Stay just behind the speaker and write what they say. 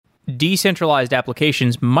decentralized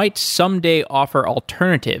applications might someday offer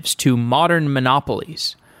alternatives to modern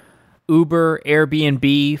monopolies. Uber,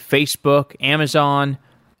 Airbnb, Facebook, Amazon,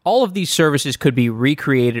 all of these services could be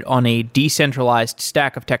recreated on a decentralized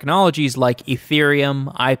stack of technologies like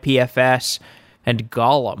Ethereum, IPFS, and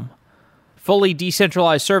Golem. Fully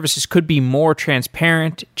decentralized services could be more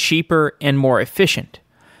transparent, cheaper, and more efficient.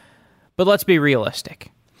 But let's be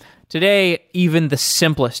realistic. Today, even the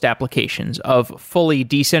simplest applications of fully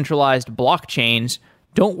decentralized blockchains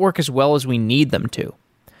don't work as well as we need them to.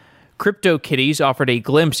 CryptoKitties offered a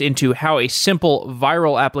glimpse into how a simple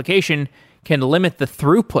viral application can limit the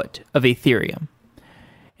throughput of Ethereum.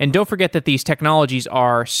 And don't forget that these technologies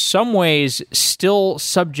are some ways still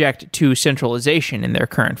subject to centralization in their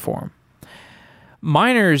current form.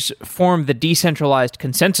 Miners form the decentralized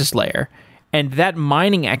consensus layer, and that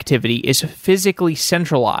mining activity is physically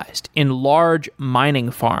centralized in large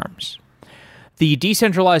mining farms. The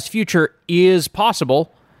decentralized future is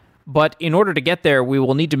possible, but in order to get there, we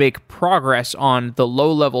will need to make progress on the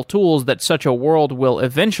low-level tools that such a world will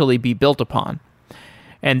eventually be built upon.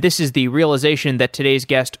 And this is the realization that today's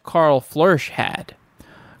guest, Karl Floersh, had.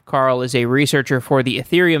 Karl is a researcher for the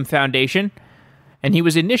Ethereum Foundation, and he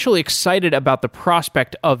was initially excited about the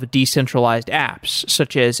prospect of decentralized apps,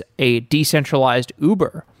 such as a decentralized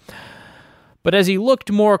Uber. But as he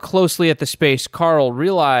looked more closely at the space, Karl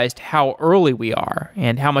realized how early we are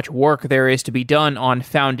and how much work there is to be done on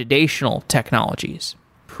foundational technologies.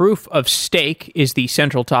 Proof of stake is the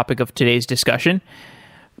central topic of today's discussion.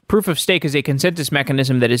 Proof of stake is a consensus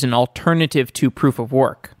mechanism that is an alternative to proof of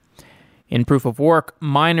work. In proof of work,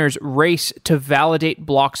 miners race to validate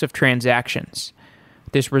blocks of transactions.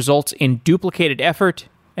 This results in duplicated effort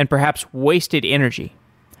and perhaps wasted energy.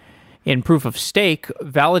 In proof of stake,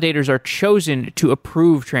 validators are chosen to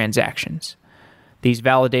approve transactions. These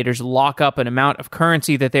validators lock up an amount of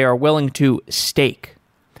currency that they are willing to stake.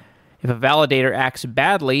 If a validator acts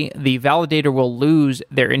badly, the validator will lose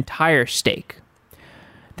their entire stake.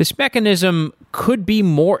 This mechanism could be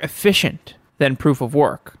more efficient than proof of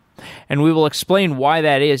work, and we will explain why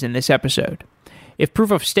that is in this episode. If proof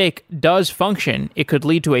of stake does function, it could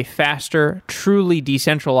lead to a faster, truly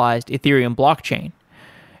decentralized Ethereum blockchain.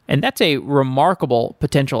 And that's a remarkable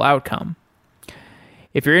potential outcome.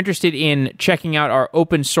 If you're interested in checking out our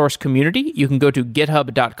open source community, you can go to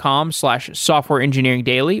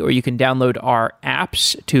github.com/softwareengineeringdaily, or you can download our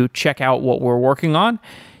apps to check out what we're working on.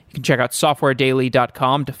 You can check out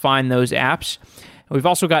softwaredaily.com to find those apps. We've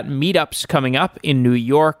also got meetups coming up in New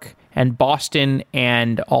York and Boston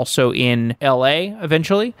and also in LA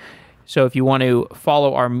eventually. So if you want to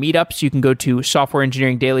follow our meetups, you can go to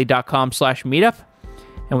softwareengineeringdaily.com/meetup.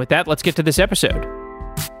 And with that, let's get to this episode.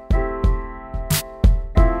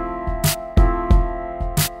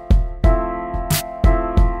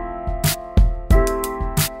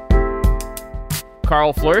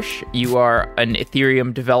 Karl Floersh, you are an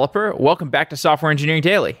Ethereum developer. Welcome back to Software Engineering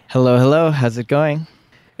Daily. Hello. How's it going?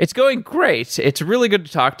 It's going great. It's really good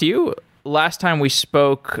to talk to you. Last time we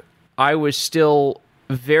spoke, I was still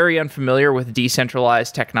very unfamiliar with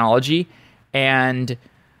decentralized technology, and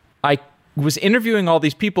I was interviewing all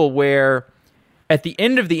these people where at the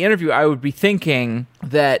end of the interview, I would be thinking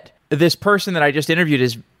that this person that I just interviewed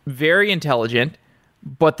is very intelligent,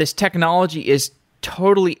 but this technology is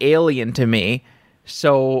totally alien to me.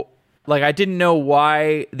 So, I didn't know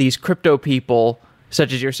why these crypto people,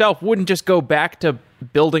 such as yourself, wouldn't just go back to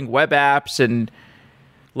building web apps and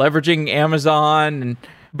leveraging Amazon.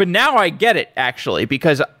 But now I get it, actually,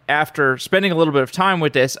 because after spending a little bit of time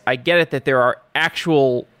with this, I get it that there are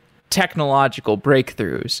actual technological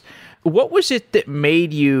breakthroughs. What was it that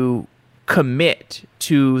made you commit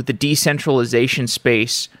to the decentralization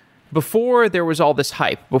space before there was all this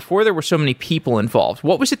hype, before there were so many people involved?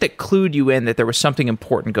 What was it that clued you in that there was something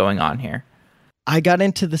important going on here? I got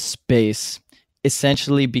into the space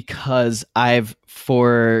essentially because ever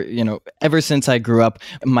since I grew up,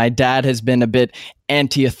 my dad has been a bit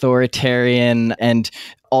anti-authoritarian and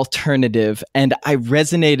alternative, and I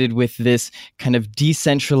resonated with this kind of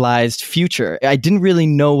decentralized future. I didn't really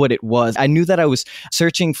know what it was. I knew that I was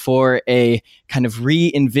searching for a kind of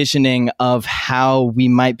re-envisioning of how we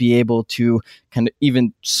might be able to kind of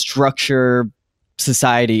even structure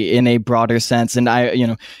society in a broader sense. And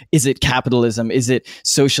is it capitalism? Is it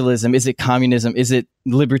socialism? Is it communism? Is it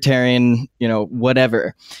libertarian,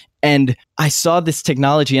 whatever? And I saw this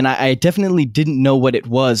technology and I definitely didn't know what it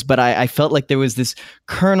was, but I felt like there was this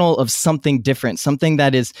kernel of something different, something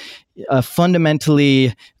that is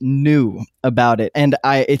fundamentally new about it. And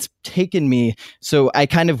it's taken me, so I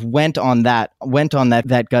kind of went on that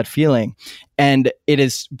gut feeling. And it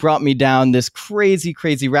has brought me down this crazy,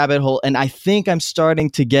 crazy rabbit hole. And I think I'm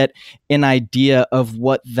starting to get an idea of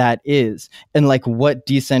what that is and like what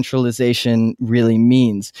decentralization really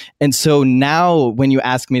means. And so now when you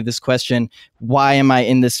ask me this question, why am I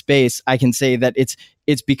in this space? I can say that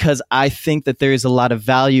it's because I think that there is a lot of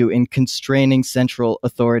value in constraining central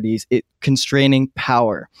authorities, constraining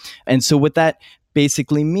power. And so what that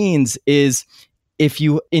basically means is, if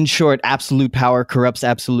you, in short, absolute power corrupts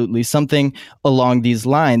absolutely, something along these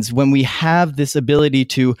lines. When we have this ability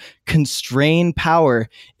to constrain power,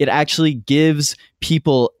 it actually gives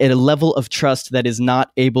people a level of trust that is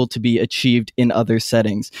not able to be achieved in other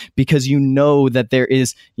settings, because you know that there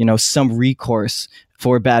is, some recourse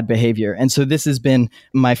for bad behavior. And so this has been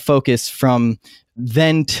my focus from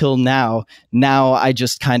then till now. Now I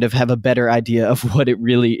just kind of have a better idea of what it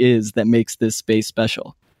really is that makes this space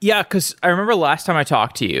special. Yeah, because I remember last time I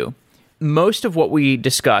talked to you, most of what we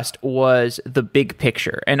discussed was the big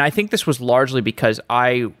picture. And I think this was largely because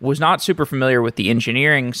I was not super familiar with the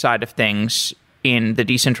engineering side of things in the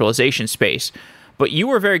decentralization space. But you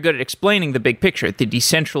were very good at explaining the big picture, the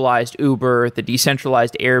decentralized Uber, the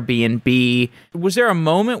decentralized Airbnb. Was there a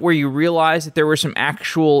moment where you realized that there were some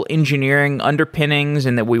actual engineering underpinnings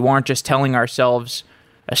and that we weren't just telling ourselves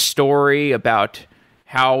a story about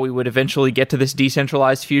how we would eventually get to this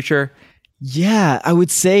decentralized future? Yeah, I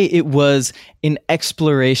would say it was an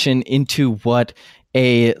exploration into what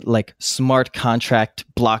a smart contract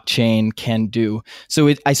blockchain can do.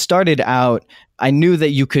 So I started out, I knew that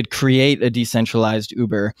you could create a decentralized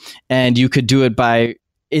Uber, and you could do it by,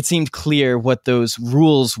 it seemed clear what those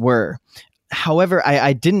rules were. However,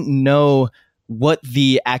 I didn't know what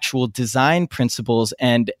the actual design principles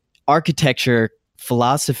and architecture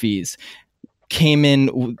philosophies came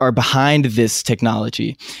in or behind this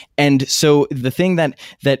technology. And so the thing that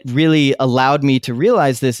really allowed me to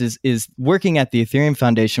realize this is working at the Ethereum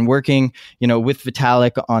Foundation, working, with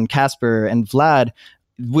Vitalik on Casper and Vlad.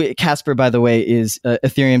 Casper, by the way, is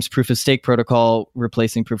Ethereum's proof of stake protocol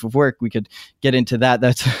replacing proof of work. We could get into that.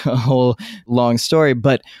 That's a whole long story.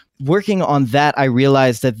 But working on that, I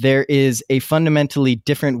realized that there is a fundamentally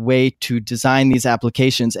different way to design these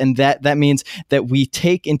applications. And that means that we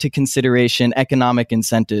take into consideration economic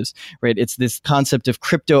incentives, right? It's this concept of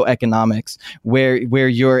crypto economics where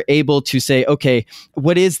you're able to say, okay,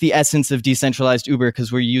 what is the essence of decentralized Uber?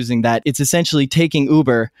 Because we're using that. It's essentially taking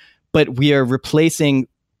Uber, but we are replacing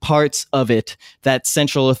parts of it, that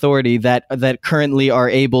central authority that currently are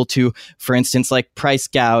able to, for instance, price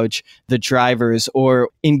gouge the drivers or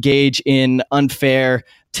engage in unfair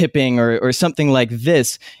tipping or something like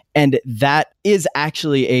this. And that is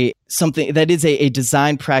actually a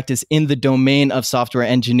design practice in the domain of software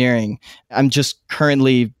engineering. I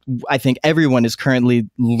think everyone is currently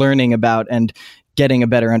learning about and getting a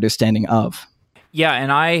better understanding of. Yeah,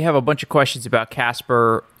 and I have a bunch of questions about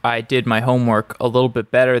Casper. I did my homework a little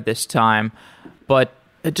bit better this time, but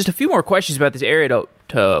just a few more questions about this area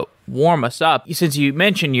to warm us up. Since you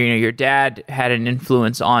mentioned your dad had an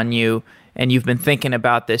influence on you, and you've been thinking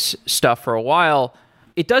about this stuff for a while,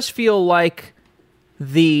 it does feel like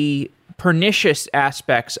the pernicious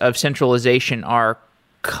aspects of centralization are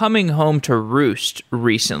coming home to roost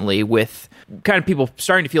recently, with kind of people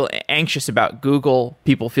starting to feel anxious about Google,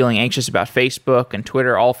 people feeling anxious about Facebook and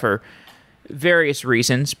Twitter, all for various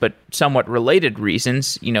reasons, but somewhat related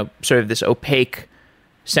reasons, sort of this opaque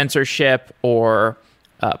censorship or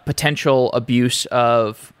potential abuse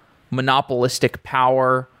of monopolistic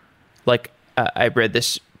power. I read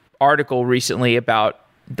this article recently about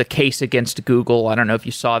the case against Google. I don't know if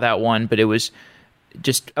you saw that one, but it was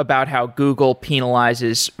just about how Google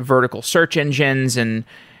penalizes vertical search engines and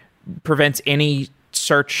prevents any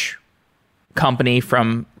search company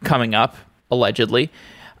from coming up, allegedly.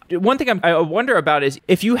 One thing I wonder about is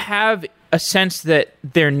if you have a sense that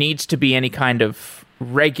there needs to be any kind of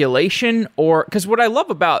regulation, or because what I love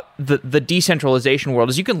about the decentralization world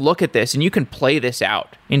is you can look at this and you can play this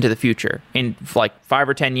out into the future in 5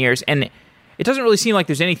 or 10 years, and it doesn't really seem like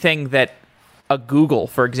there's anything that a Google,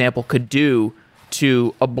 for example, could do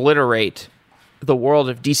to obliterate the world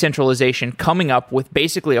of decentralization, coming up with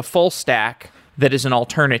basically a full stack that is an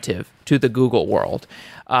alternative to the Google world.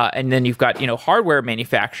 And then you've got, hardware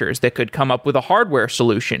manufacturers that could come up with a hardware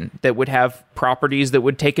solution that would have properties that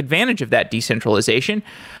would take advantage of that decentralization.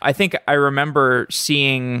 I think I remember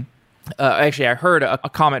seeing, I heard a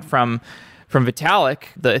comment from Vitalik,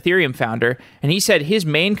 the Ethereum founder, and he said his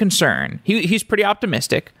main concern, he's pretty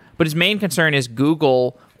optimistic, but his main concern is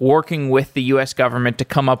Google working with the US government to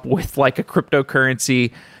come up with like a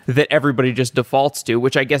cryptocurrency that everybody just defaults to,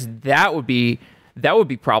 which I guess that would be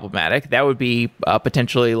problematic. That would be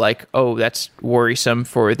potentially like, oh, that's worrisome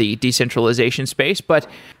for the decentralization space. But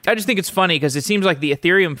I just think it's funny because it seems like the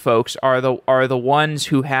Ethereum folks are the ones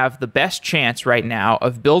who have the best chance right now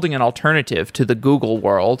of building an alternative to the Google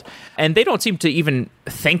world. And they don't seem to even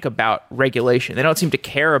think about regulation. They don't seem to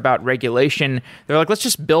care about regulation. They're like, let's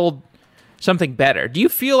just build something better. Do you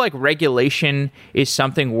feel like regulation is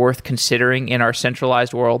something worth considering in our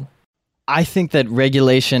centralized world? I think that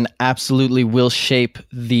regulation absolutely will shape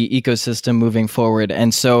the ecosystem moving forward.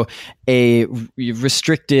 And so a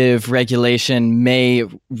restrictive regulation may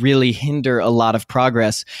really hinder a lot of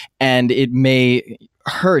progress, and it may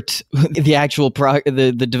hurt the actual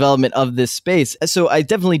the development of this space. So I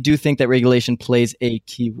definitely do think that regulation plays a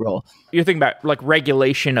key role. You're thinking about like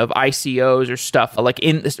regulation of ICOs or stuff, like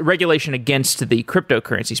in regulation against the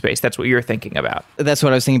cryptocurrency space. That's what you're thinking about. That's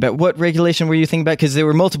what I was thinking about. What regulation were you thinking about? Because there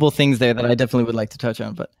were multiple things there that I definitely would like to touch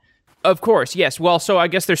on, but... Of course, yes. Well, so I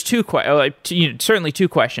guess there's certainly two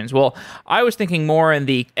questions. Well, I was thinking more in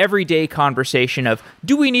the everyday conversation of,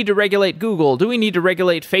 do we need to regulate Google? Do we need to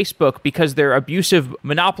regulate Facebook because they're abusive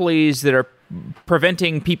monopolies that are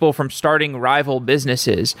preventing people from starting rival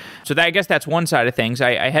businesses? So I guess that's one side of things.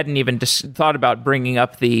 I hadn't even thought about bringing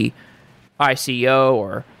up the ICO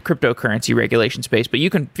or cryptocurrency regulation space, but you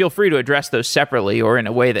can feel free to address those separately or in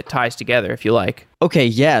a way that ties together if you like. Okay,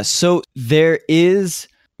 yeah. So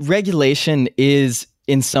regulation is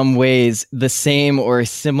in some ways the same or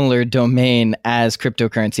similar domain as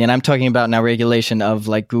cryptocurrency. And I'm talking about now regulation of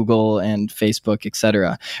like Google and Facebook, et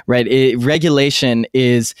cetera, right? Regulation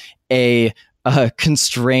is a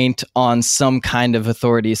constraint on some kind of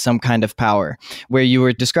authority, some kind of power. Where you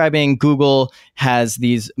were describing, Google has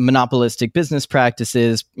these monopolistic business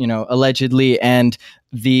practices, allegedly, and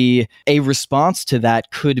a response to that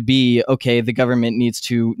could be, okay, the government needs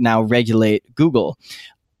to now regulate Google.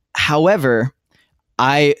 However,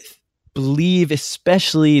 I believe,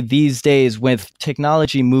 especially these days with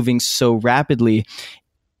technology moving so rapidly,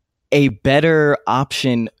 a better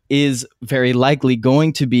option is very likely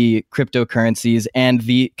going to be cryptocurrencies and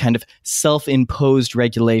the kind of self-imposed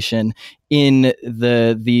regulation in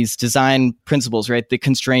these design principles, right? The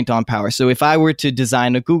constraint on power. So if I were to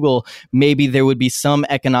design a Google, maybe there would be some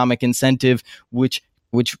economic incentive which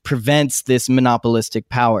prevents this monopolistic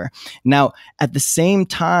power. Now, at the same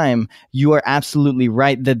time, you are absolutely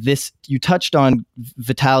right that you touched on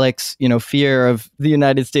Vitalik's, fear of the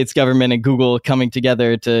United States government and Google coming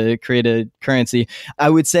together to create a currency. I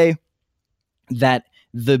would say that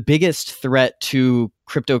the biggest threat to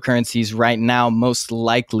cryptocurrencies right now, most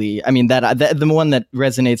likely, the one that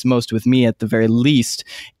resonates most with me at the very least,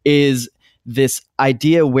 is this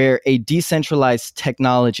idea where a decentralized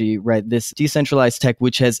technology, right, this decentralized tech,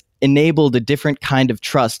 which has enabled a different kind of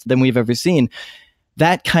trust than we've ever seen,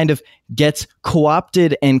 that kind of gets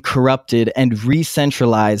co-opted and corrupted and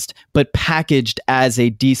re-centralized, but packaged as a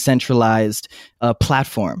decentralized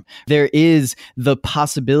platform. There is the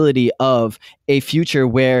possibility of a future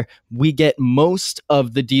where we get most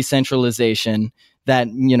of the decentralization that,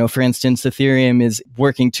 for instance, Ethereum is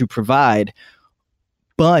working to provide,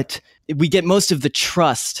 but we get most of the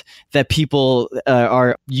trust that people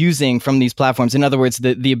are using from these platforms. In other words,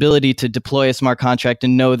 the ability to deploy a smart contract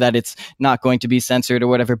and know that it's not going to be censored or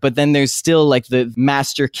whatever. But then there's still like the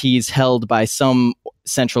master keys held by some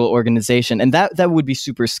central organization. And that would be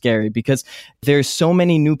super scary because there's so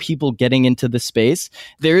many new people getting into the space.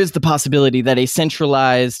 There is the possibility that a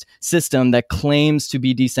centralized system that claims to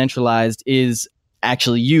be decentralized is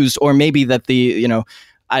actually used, or maybe that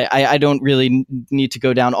I don't really need to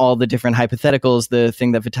go down all the different hypotheticals, the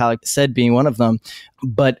thing that Vitalik said being one of them.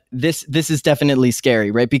 But this is definitely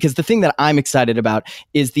scary, right? Because the thing that I'm excited about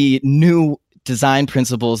is the new design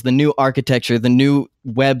principles, the new architecture, the new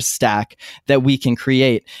web stack that we can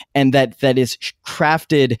create, and that is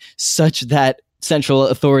crafted such that central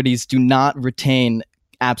authorities do not retain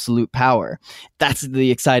absolute power. That's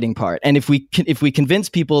the exciting part. And if we convince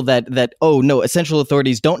people that oh no, central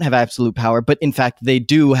authorities don't have absolute power, but in fact they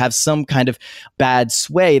do have some kind of bad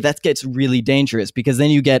sway, that gets really dangerous because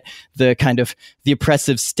then you get the kind of the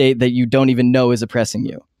oppressive state that you don't even know is oppressing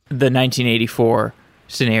you. The 1984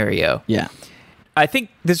 scenario. Yeah. I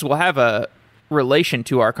think this will have a relation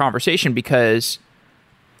to our conversation because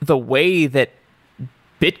the way that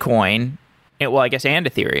Bitcoin, well, I guess, and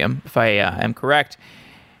Ethereum, if I am correct,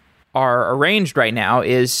 are arranged right now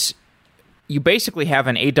is you basically have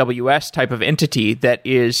an AWS type of entity that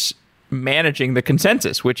is managing the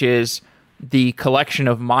consensus, which is the collection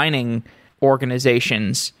of mining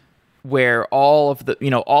organizations where all of the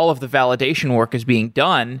validation work is being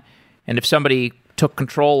done. And if somebody took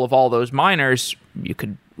control of all those miners, you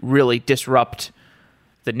could really disrupt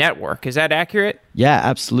the network. Is that accurate? Yeah,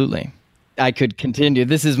 absolutely. I could continue.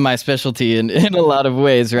 This is my specialty in a lot of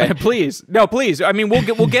ways, right? Please. I mean,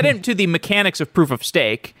 we'll get into the mechanics of proof of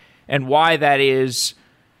stake and why that is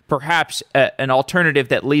perhaps an alternative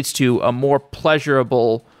that leads to a more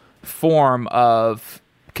pleasurable form of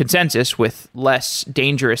consensus with less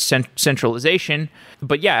dangerous centralization.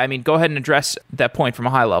 But yeah, I mean, go ahead and address that point from a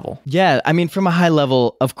high level. Yeah, I mean, from a high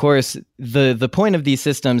level, of course, the point of these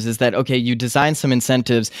systems is that, okay, you design some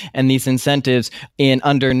incentives, and these incentives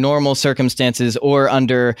under normal circumstances or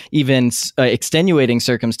under even extenuating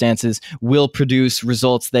circumstances will produce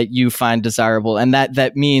results that you find desirable. And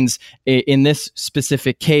that means, in this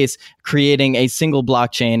specific case, creating a single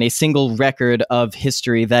blockchain, a single record of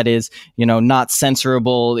history that is, not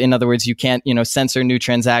censorable. In other words, you can't, censor new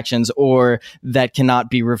transactions, or that cannot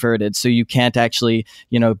be reverted. So you can't actually,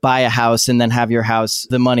 buy a house and then have your house,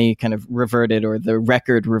 the money kind of reverted or the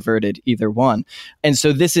record reverted, either one. And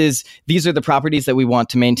so these are the properties that we want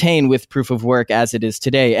to maintain with proof of work as it is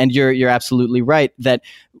today. And you're absolutely right that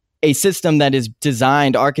a system that is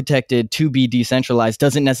designed, architected to be decentralized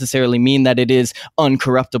doesn't necessarily mean that it is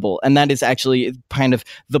uncorruptible. And that is actually kind of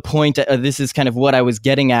the point. This is kind of what I was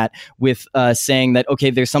getting at with saying that,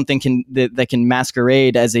 okay, there's something that can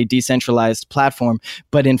masquerade as a decentralized platform,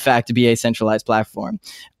 but in fact be a centralized platform.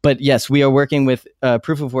 But yes, we are working with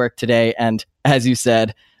proof of work today. And as you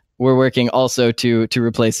said, we're working also to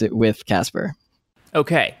replace it with Casper.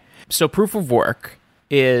 Okay, so proof of work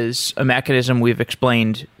is a mechanism we've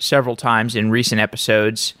explained several times in recent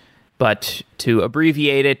episodes, but to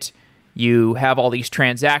abbreviate it, you have all these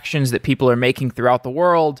transactions that people are making throughout the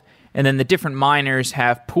world, and then the different miners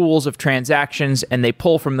have pools of transactions, and they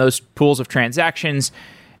pull from those pools of transactions,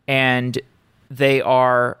 and they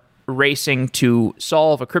are racing to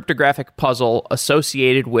solve a cryptographic puzzle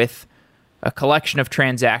associated with a collection of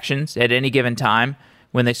transactions at any given time.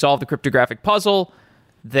 When they solve the cryptographic puzzle,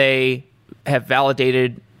 they have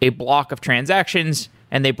validated a block of transactions,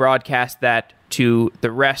 and they broadcast that to the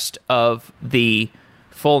rest of the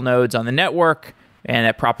full nodes on the network, and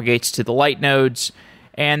that propagates to the light nodes.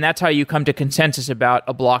 And that's how you come to consensus about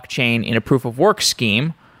a blockchain in a proof of work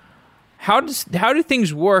scheme. How do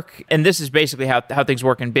things work? And this is basically how things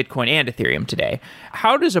work in Bitcoin and Ethereum today.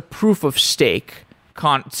 How does a proof of stake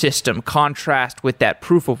system contrast with that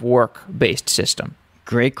proof of work based system?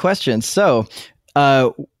 Great question. So,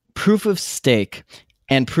 proof of stake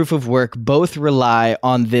and proof of work both rely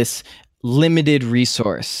on this limited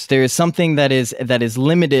resource. There is something that is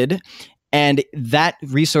limited, and that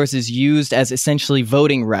resource is used as essentially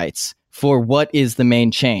voting rights for what is the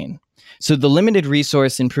main chain. So the limited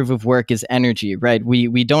resource in proof of work is energy, right?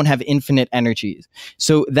 We don't have infinite energy.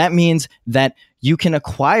 So that means that you can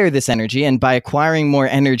acquire this energy, and by acquiring more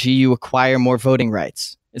energy, you acquire more voting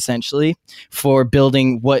rights, essentially, for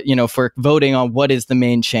building for voting on what is the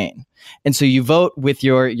main chain. And so you vote with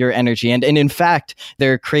your energy. And in fact,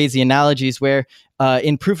 there are crazy analogies where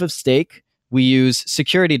in proof of stake, we use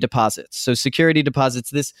security deposits. So security deposits,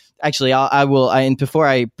 this actually, and before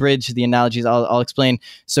I bridge the analogies, I'll explain.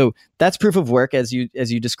 So that's proof of work, as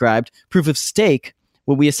you described. Proof of stake,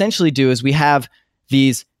 what we essentially do is we have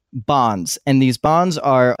these bonds, and these bonds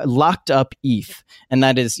are locked up ETH, and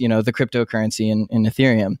that is, the cryptocurrency in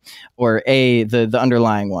Ethereum, or the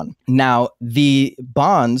underlying one. Now, the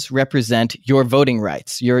bonds represent your voting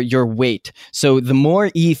rights, your weight. So the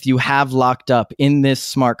more ETH you have locked up in this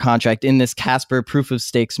smart contract, in this Casper proof of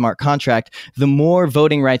stake smart contract, the more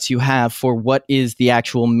voting rights you have for what is the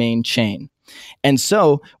actual main chain. And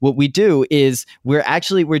so what we do is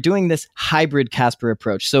we're doing this hybrid Casper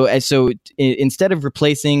approach. So instead of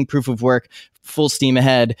replacing proof of work full steam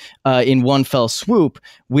ahead in one fell swoop,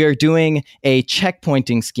 we're doing a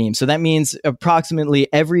checkpointing scheme. So that means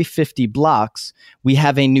approximately every 50 blocks, we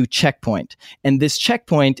have a new checkpoint. And this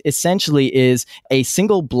checkpoint essentially is a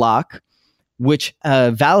single block which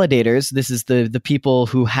validators, this is the people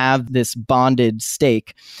who have this bonded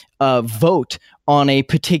stake, vote on a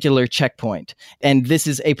particular checkpoint. And this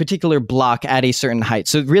is a particular block at a certain height.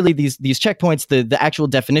 So really these checkpoints, the actual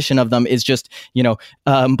definition of them is just,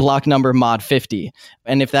 block number mod 50.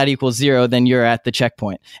 And if that equals 0, then you're at the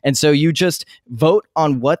checkpoint. And so you just vote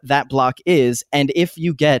on what that block is. And if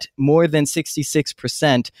you get more than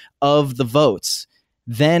 66% of the votes,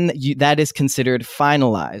 then that is considered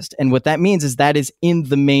finalized. And what that means is that is in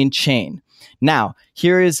the main chain. Now,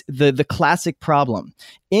 here is the classic problem.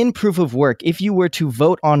 In proof of work, if you were to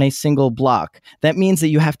vote on a single block, that means that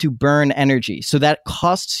you have to burn energy. So that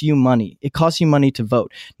costs you money. It costs you money to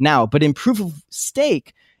vote. Now, but in proof of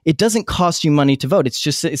stake, it doesn't cost you money to vote. It's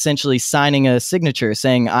just essentially signing a signature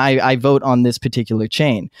saying, I vote on this particular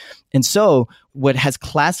chain. And so what has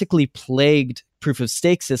classically plagued proof of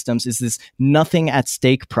stake systems is this nothing at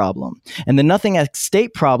stake problem. And the nothing at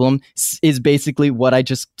stake problem is basically what I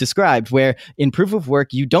just described, where in proof of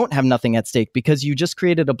work, you don't have nothing at stake because you just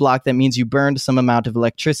created a block that means you burned some amount of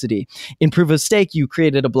electricity. In proof of stake, you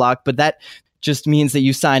created a block, but that just means that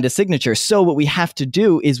you signed a signature. So what we have to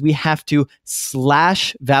do is we have to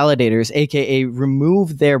slash validators, aka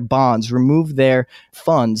remove their bonds, remove their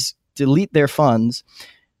funds, delete their funds,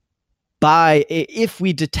 if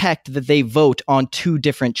we detect that they vote on two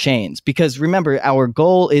different chains. Because remember, our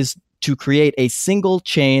goal is to create a single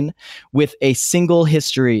chain with a single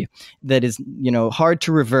history that is, hard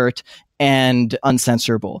to revert and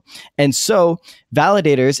uncensorable. And so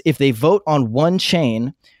validators, if they vote on one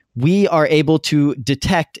chain, we are able to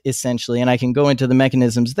detect essentially, and I can go into the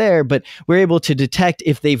mechanisms there, but we're able to detect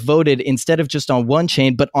if they voted instead of just on one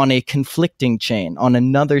chain, but on a conflicting chain, on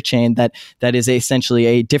another chain that is essentially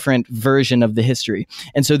a different version of the history.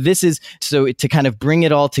 And so to kind of bring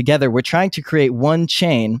it all together, we're trying to create one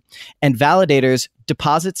chain, and validators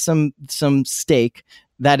deposit some stake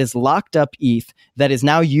that is locked up ETH that is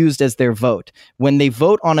now used as their vote. When they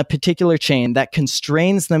vote on a particular chain, that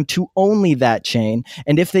constrains them to only that chain.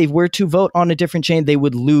 And if they were to vote on a different chain, they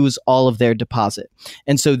would lose all of their deposit.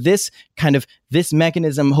 And so this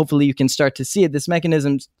mechanism, hopefully you can start to see it, this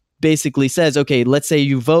mechanism basically says, okay, let's say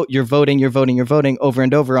you vote, you're voting over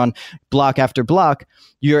and over on block after block,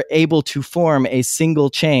 you're able to form a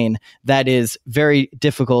single chain that is very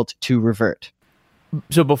difficult to revert.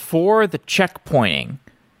 So before the checkpointing,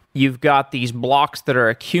 you've got these blocks that are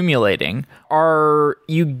accumulating. Are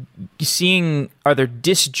there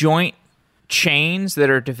disjoint chains that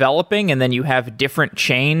are developing, and then you have different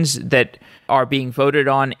chains that are being voted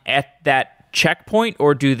on at that checkpoint,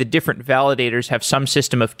 or do the different validators have some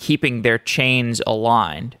system of keeping their chains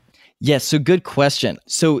aligned? Yes, so good question.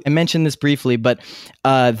 So I mentioned this briefly, but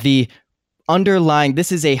this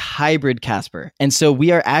is a hybrid Casper. And so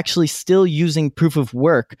we are actually still using proof of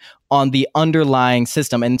work on the underlying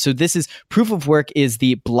system. And so proof of work is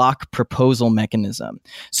the block proposal mechanism.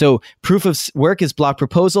 So proof of work is block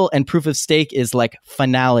proposal, and proof of stake is like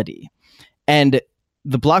finality. And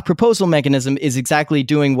the block proposal mechanism is exactly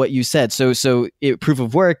doing what you said. So proof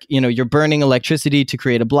of work, you're burning electricity to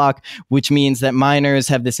create a block, which means that miners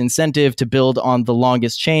have this incentive to build on the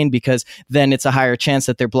longest chain because then it's a higher chance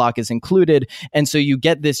that their block is included. And so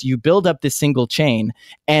you build up this single chain,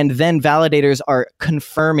 and then validators are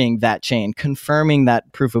confirming that chain, confirming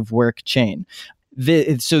that proof of work chain.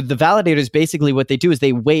 So the validators, basically what they do is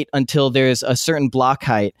they wait until there's a certain block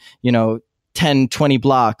height, 10, 20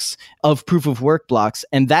 blocks of proof of work blocks.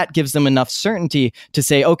 And that gives them enough certainty to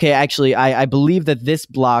say, okay, actually, I believe that this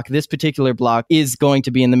particular block is going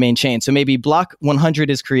to be in the main chain. So maybe block 100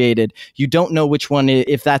 is created. You don't know which one,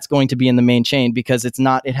 if that's going to be in the main chain, because it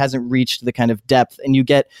hasn't reached the kind of depth, and you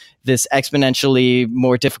get this exponentially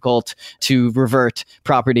more difficult to revert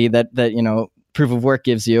property that proof of work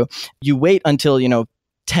gives you. You wait until,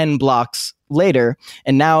 10 blocks later,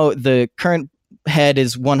 and now the current head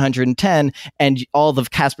is 110, and all the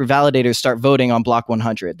Casper validators start voting on block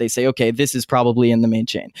 100. They say, okay, this is probably in the main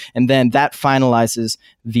chain. And then that finalizes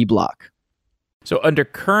the block. So under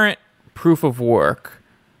current proof of work,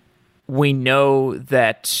 we know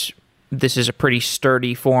that this is a pretty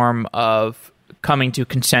sturdy form of coming to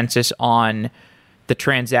consensus on the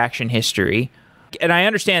transaction history. And I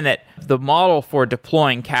understand that the model for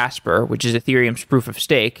deploying Casper, which is Ethereum's proof of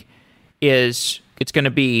stake, it's going to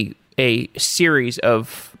be a series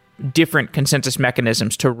of different consensus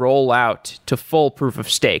mechanisms to roll out to full proof of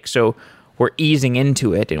stake. So we're easing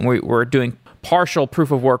into it, and we're doing partial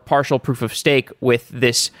proof of work, partial proof of stake with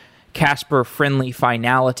this Casper friendly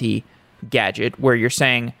finality gadget, where you're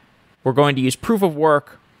saying we're going to use proof of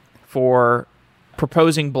work for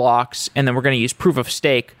proposing blocks, and then we're going to use proof of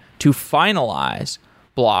stake to finalize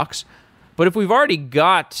blocks. But if we've already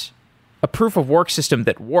got a proof of work system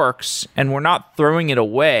that works and we're not throwing it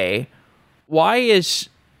away, why is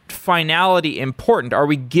finality important? Are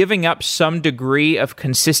we giving up some degree of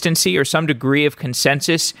consistency or some degree of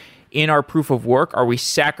consensus in our proof of work? Are we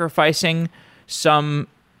sacrificing some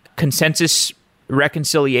consensus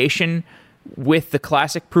reconciliation with the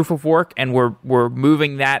classic proof of work, and we're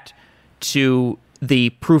moving that to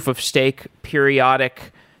the proof of stake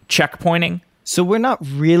periodic checkpointing? So we're not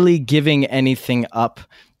really giving anything up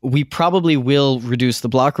we probably will reduce the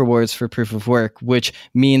block rewards for proof of work, which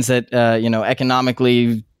means that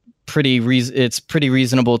economically it's pretty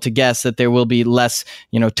reasonable to guess that there will be less,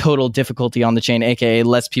 total difficulty on the chain, aka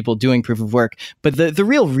less people doing proof of work. But the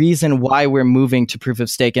real reason why we're moving to proof of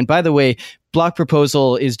stake, and by the way, block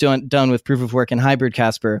proposal is done with proof of work and hybrid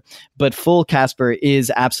Casper, but full Casper is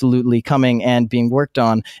absolutely coming and being worked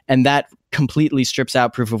on, and that completely strips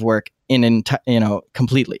out proof of work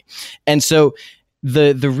completely. And so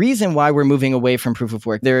the reason why we're moving away from proof of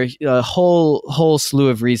work, there are a whole slew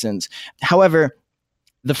of reasons. However,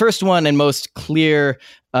 the first one and most clear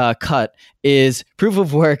cut is proof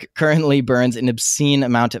of work currently burns an obscene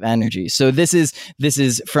amount of energy. So this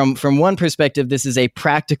is from one perspective, this is a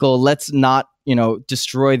practical, let's not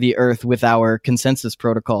destroy the earth with our consensus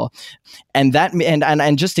protocol. And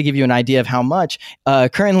just to give you an idea of how much,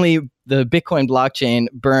 currently the Bitcoin blockchain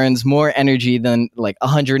burns more energy than like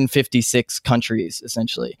 156 countries,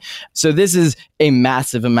 essentially. So this is a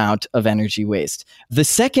massive amount of energy waste. The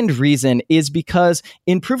second reason is because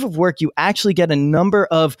in proof of work, you actually get a number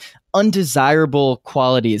of undesirable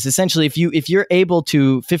qualities. Essentially, if you're able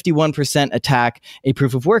to 51% attack a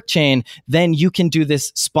proof of work chain, then you can do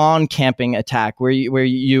this spawn camping attack where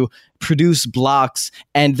you produce blocks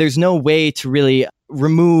and there's no way to really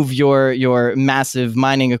remove your massive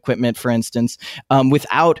mining equipment, for instance,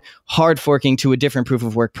 without hard forking to a different proof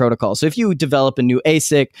of work protocol. So if you develop a new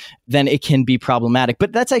ASIC, then it can be problematic.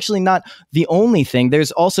 But that's actually not the only thing.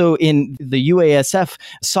 There's also in the UASF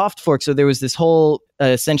soft fork. So there was this whole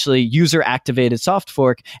essentially user activated soft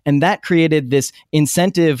fork, and that created this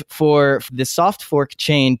incentive for the soft fork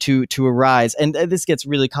chain to arise. And this gets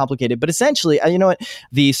really complicated, but essentially,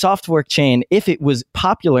 the soft fork chain, if it was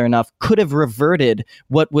popular enough, could have reverted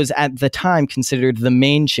what was at the time considered the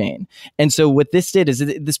main chain. And so what this did is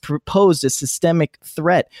this proposed a systemic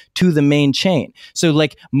threat to the main chain. So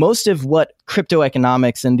like most of what crypto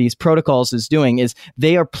economics and these protocols is doing is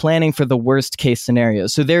they are planning for the worst case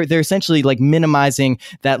scenarios. So they're essentially like minimizing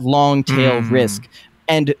that long tail risk.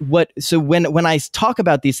 And when I talk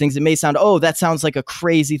about these things, it may sound, that sounds like a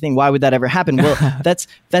crazy thing. Why would that ever happen? Well, that's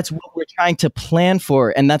what we're trying to plan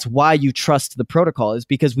for. And that's why you trust the protocol, is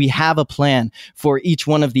because we have a plan for each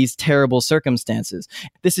one of these terrible circumstances.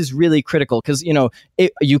 This is really critical because,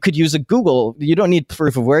 you could use a Google. You don't need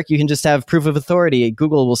proof of work. You can just have proof of authority.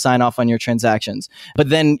 Google will sign off on your transactions. But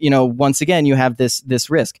then, once again, you have this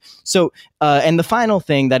risk. So, and the final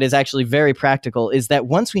thing that is actually very practical is that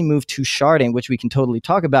once we move to sharding, which we can totally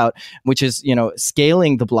talk about, which is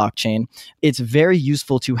scaling the blockchain, it's very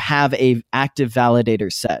useful to have a active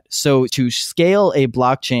validator set. So to scale a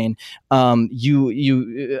blockchain,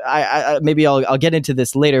 maybe I'll get into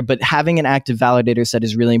this later, but having an active validator set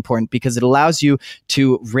is really important because it allows you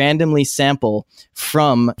to randomly sample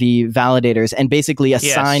from the validators and basically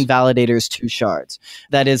assign validators to shards.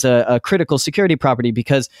 That is a critical security property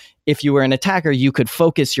because if you were an attacker, you could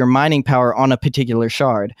focus your mining power on a particular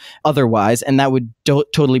shard otherwise, and that would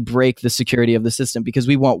totally break the security of the system because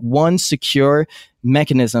we want one secure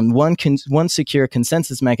mechanism, one secure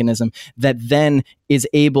consensus mechanism that then is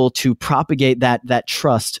able to propagate that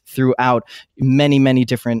trust throughout many, many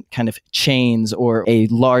different kind of chains or a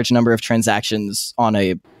large number of transactions on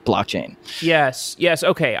a blockchain. Yes.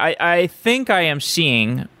 Okay. I think I am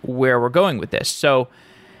seeing where we're going with this. So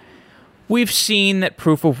we've seen that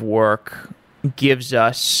proof of work gives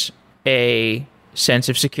us a sense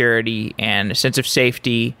of security and a sense of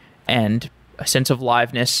safety and a sense of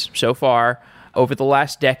liveness so far over the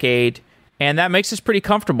last decade, and that makes us pretty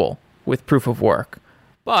comfortable with proof of work.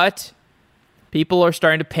 But people are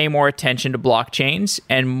starting to pay more attention to blockchains,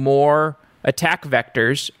 and more attack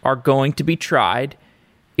vectors are going to be tried.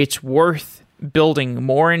 It's worth building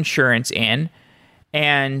more insurance in,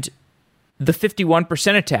 and the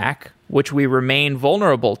 51% attack, which we remain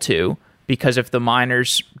vulnerable to, because if the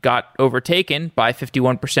miners got overtaken by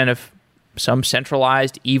 51% of some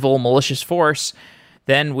centralized, evil, malicious force,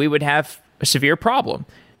 then we would have a severe problem.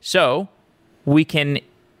 So we can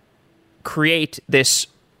create this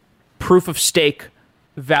proof of stake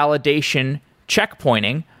validation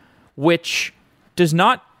checkpointing, which does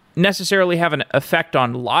not necessarily have an effect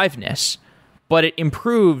on liveness, but it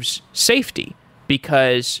improves safety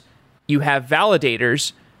because you have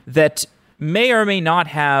validators that may or may not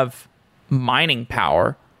have mining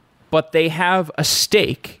power, but they have a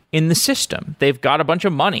stake in the system. They've got a bunch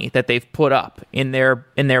of money that they've put up in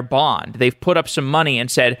their bond. They've put up some money and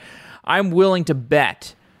said, I'm willing to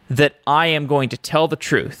bet that I am going to tell the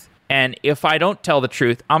truth. And if I don't tell the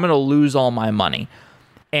truth, I'm going to lose all my money.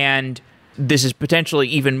 And this is potentially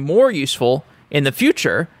even more useful in the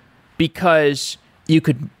future because you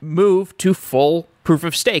could move to full proof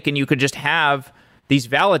of stake, and you could just have these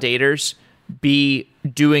validators be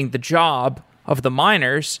doing the job of the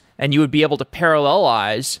miners, and you would be able to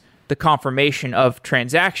parallelize the confirmation of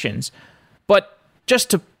transactions. But just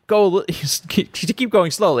to keep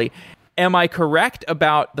going slowly, am I correct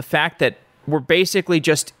about the fact that we're basically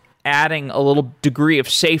just adding a little degree of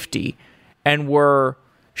safety, and we're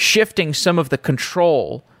shifting some of the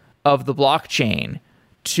control of the blockchain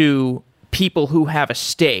to people who have a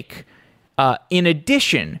stake, in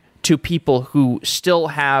addition to people who still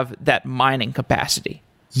have that mining capacity?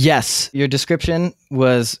 Yes, your description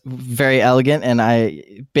was very elegant, and I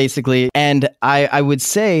would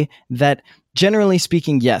say that generally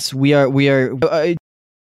speaking, yes, we are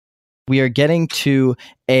getting to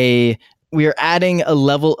we are adding a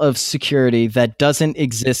level of security that doesn't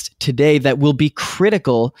exist today that will be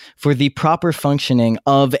critical for the proper functioning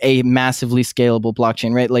of a massively scalable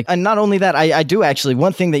blockchain, right? Like, and not only that, I do actually,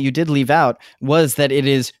 one thing that you did leave out was that it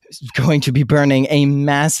is going to be burning a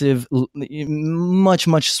massive,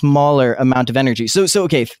 much smaller amount of energy. So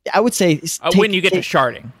okay, I would say when you get to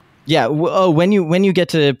sharding. Yeah. When you get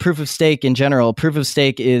to proof of stake in general, proof of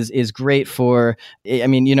stake is great for, I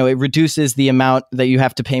mean, it reduces the amount that you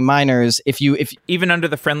have to pay miners if even under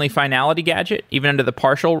the friendly finality gadget, even under the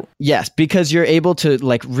partial. Yes, because you're able to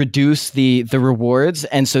like reduce the rewards,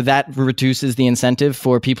 and so that reduces the incentive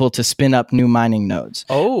for people to spin up new mining nodes.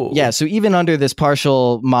 Oh. Yeah. So even under this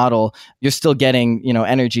partial model, you're still getting,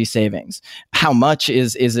 energy savings. How much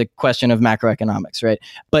is a question of macroeconomics, right?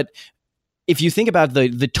 But if you think about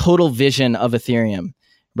the total vision of Ethereum,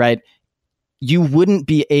 right, you wouldn't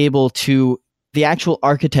be able to, the actual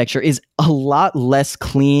architecture is a lot less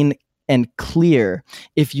clean and clear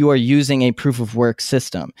if you are using a proof of work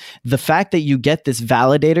system. The fact that you get this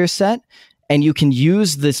validator set and you can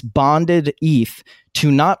use this bonded ETH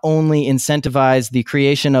to not only incentivize the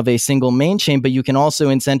creation of a single main chain, but you can also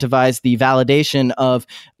incentivize the validation of,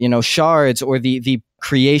 shards, or the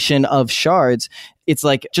creation of shards. It's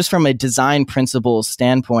like, just from a design principles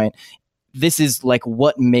standpoint, this is like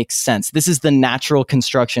what makes sense. This is the natural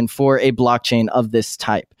construction for a blockchain of this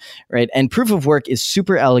type, right? And proof of work is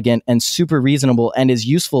super elegant and super reasonable and is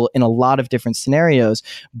useful in a lot of different scenarios,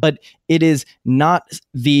 but it is not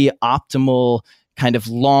the optimal kind of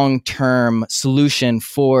long-term solution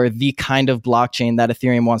for the kind of blockchain that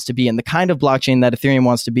Ethereum wants to be. And the kind of blockchain that Ethereum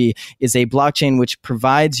wants to be is a blockchain which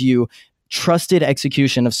provides you trusted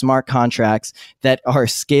execution of smart contracts that are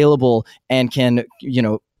scalable and can,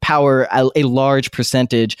 power a large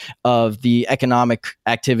percentage of the economic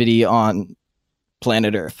activity on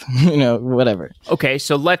planet Earth, whatever. Okay,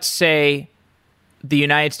 so let's say the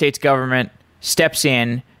United States government steps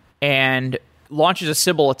in and launches a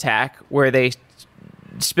Sybil attack where they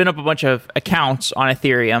spin up a bunch of accounts on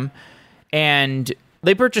Ethereum, and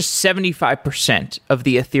they purchase 75% of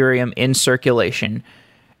the Ethereum in circulation,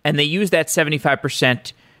 and they use that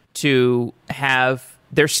 75% to have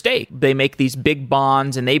their stake. They make these big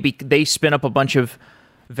bonds, and they spin up a bunch of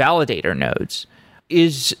validator nodes.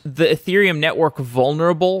 Is the Ethereum network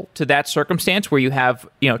vulnerable to that circumstance where you have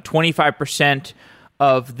 25%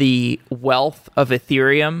 of the wealth of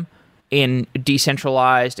Ethereum in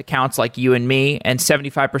decentralized accounts like you and me, and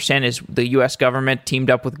 75% is the US government teamed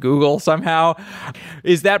up with Google somehow?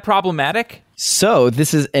 Is that problematic? So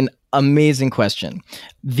this is an amazing question.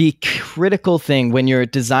 The critical thing when you're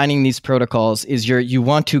designing these protocols is you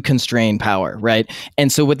want to constrain power, right?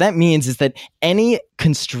 And so what that means is that any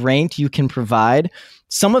constraint you can provide,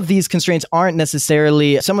 some of these constraints aren't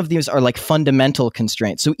necessarily, some of these are like fundamental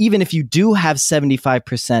constraints. So even if you do have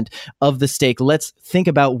 75% of the stake, let's think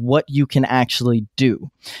about what you can actually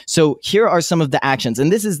do. So here are some of the actions.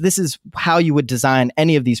 And this is how you would design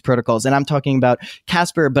any of these protocols. And I'm talking about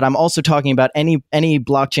Casper, but I'm also talking about any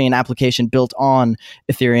blockchain application built on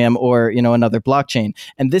Ethereum or, another blockchain.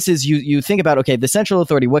 And this is, you think about, okay, the central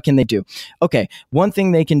authority, what can they do? Okay, one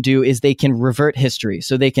thing they can do is they can revert history.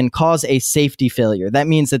 So they can cause a safety failure. That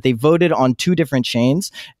means that they voted on two different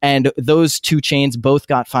chains, and those two chains both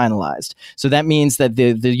got finalized. So that means that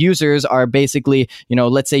the users are basically,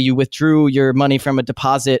 let's say you withdrew your money from a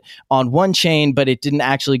deposit on one chain, but it didn't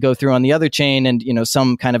actually go through on the other chain, and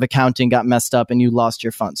some kind of accounting got messed up and you lost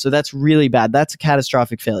your funds. So that's really bad. That's a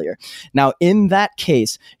catastrophic failure. Now, in that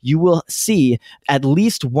case, you will see at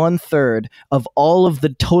least 1/3 of all of the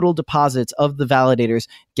total deposits of the validators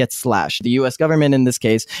get slashed. The US government in this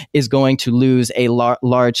case is going to lose a large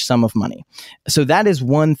large sum of money. So that is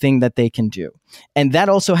one thing that they can do. And that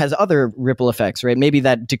also has other ripple effects, right? Maybe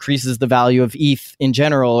that decreases the value of ETH in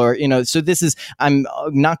general, or, so this is, I'm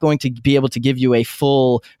not going to be able to give you a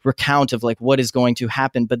full recount of like what is going to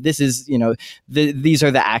happen, but this is, these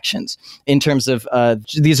are the actions in terms of,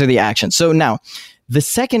 these are the actions. So now, the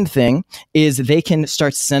second thing is they can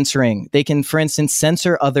start censoring. They can, for instance,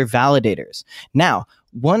 censor other validators. Now,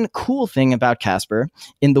 one cool thing about Casper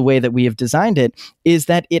in the way that we have designed it is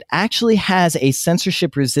that it actually has a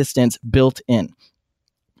censorship resistance built in.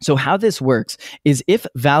 So how this works is if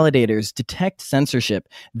validators detect censorship,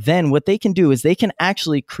 then what they can do is they can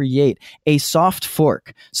actually create a soft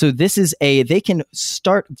fork. So this is they can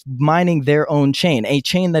start mining their own chain, a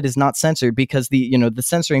chain that is not censored because the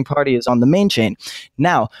censoring party is on the main chain.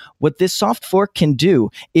 Now, what this soft fork can do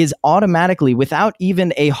is automatically, without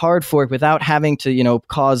even a hard fork, without having to,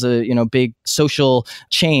 cause a, big social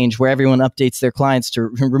change where everyone updates their clients to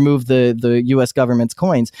remove the US government's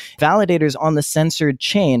coins, validators on the censored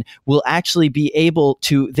chain will actually be able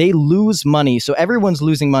to, they lose money. So everyone's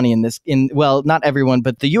losing money well, not everyone,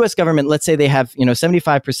 but the US government, let's say they have,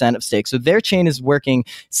 75% of stake. So their chain is working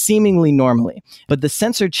seemingly normally, but the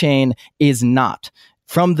censored chain is not.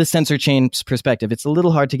 From the censored chain's perspective, it's a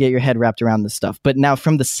little hard to get your head wrapped around this stuff. But now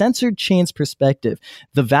from the censored chain's perspective,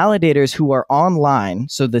 the validators who are online,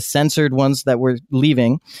 so the censored ones that were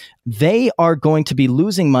leaving, they are going to be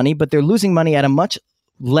losing money, but they're losing money at a much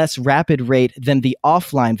less rapid rate than the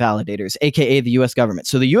offline validators, aka the US government.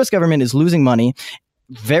 So the US government is losing money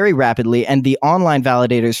very rapidly, and the online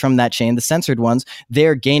validators from that chain, the censored ones,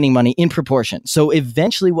 they're gaining money in proportion. So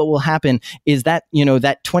eventually what will happen is that,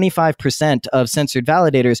 that 25% of censored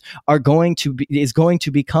validators is going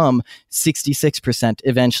to become 66%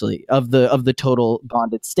 eventually of the total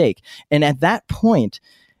bonded stake. And at that point,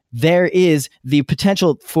 there is the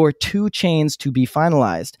potential for two chains to be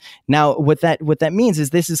finalized. Now, what that means is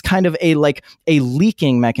this is kind of a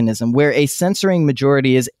leaking mechanism where a censoring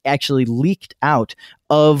majority is actually leaked out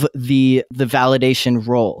of the validation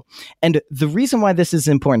role. And the reason why this is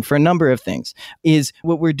important for a number of things is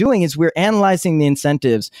what we're doing is we're analyzing the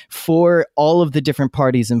incentives for all of the different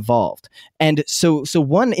parties involved. And so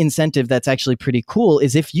one incentive that's actually pretty cool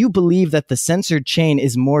is if you believe that the censored chain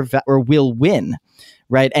is more or will win,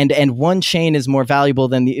 right? And one chain is more valuable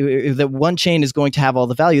than the one chain is going to have all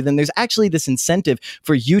the value, then there's actually this incentive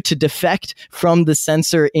for you to defect from the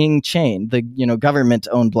censoring chain, the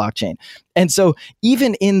government-owned blockchain. And so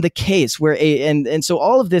even in the case where and so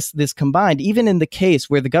all of this combined, even in the case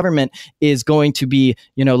where the government is going to be,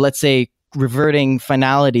 let's say, reverting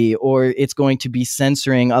finality, or it's going to be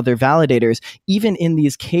censoring other validators, even in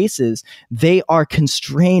these cases, they are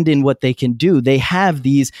constrained in what they can do. They have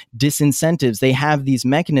these disincentives, they have these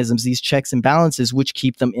mechanisms, these checks and balances, which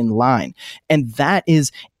keep them in line. And that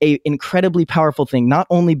is an incredibly powerful thing, not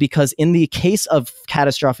only because in the case of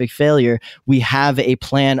catastrophic failure, we have a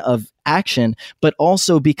plan of action, but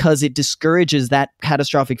also because it discourages that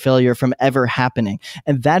catastrophic failure from ever happening.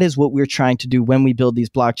 And that is what we're trying to do when we build these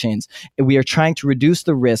blockchains. We are trying to reduce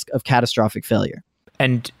the risk of catastrophic failure.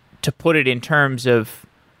 And to put it in terms of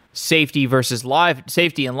safety versus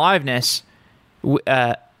safety and liveness,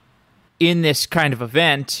 in this kind of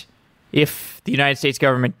event, if the United States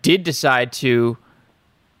government did decide to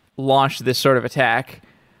launch this sort of attack,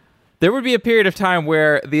 there would be a period of time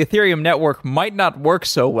where the Ethereum network might not work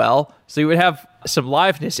so well, so you would have some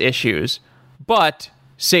liveness issues, but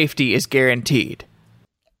safety is guaranteed.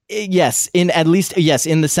 Yes, in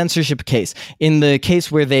the censorship case. In the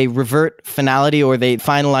case where they revert finality, or they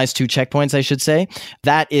finalize two checkpoints, I should say,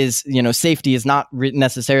 that is, safety is not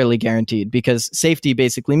necessarily guaranteed, because safety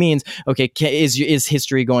basically means, okay, is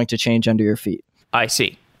history going to change under your feet? I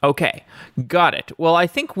see. Okay, got it. Well, I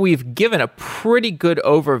think we've given a pretty good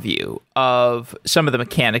overview of some of the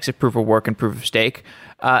mechanics of proof of work and proof of stake,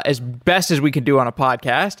 as best as we can do on a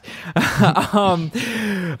podcast.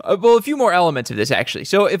 Well, a few more elements of this, actually.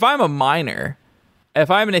 So if I'm an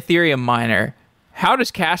Ethereum miner, how does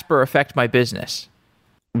Casper affect my business?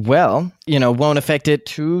 Well, won't affect it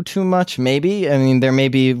too much, maybe. I mean, there may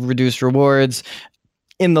be reduced rewards.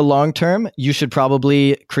 In the long term, you should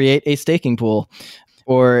probably create a staking pool,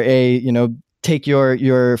 or take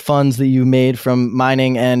your funds that you made from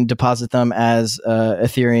mining and deposit them as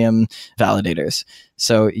Ethereum validators.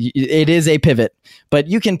 So it is a pivot, but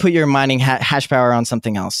you can put your mining hash power on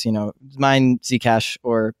something else, mine Zcash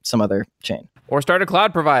or some other chain. Or start a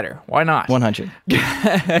cloud provider. Why not? 100.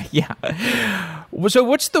 Yeah. So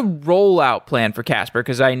what's the rollout plan for Casper?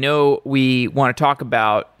 Because I know we want to talk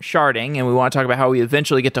about sharding, and we want to talk about how we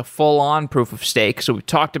eventually get to full-on proof of stake. So we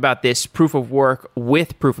talked about this proof of work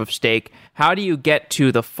with proof of stake. How do you get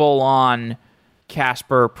to the full-on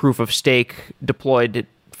Casper proof of stake deployed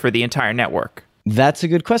for the entire network? That's a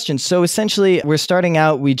good question. So essentially, we're starting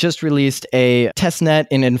out, we just released a testnet,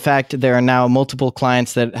 and in fact, there are now multiple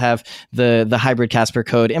clients that have the hybrid Casper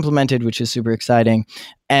code implemented, which is super exciting.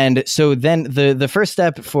 And so then the first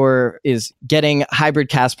step is getting hybrid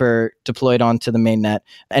Casper deployed onto the mainnet.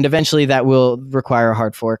 And eventually that will require a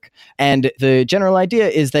hard fork. And the general idea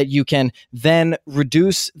is that you can then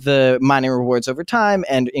reduce the mining rewards over time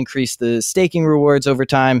and increase the staking rewards over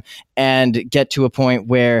time and get to a point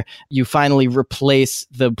where you finally replace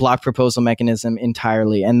the block proposal mechanism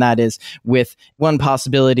entirely. And that is with one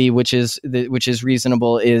possibility, which is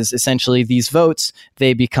reasonable, is essentially these votes,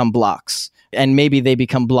 they become blocks. And maybe they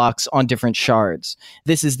become blocks on different shards.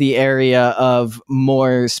 This is the area of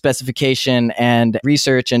more specification and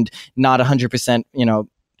research, and not 100%,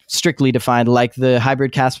 strictly defined like the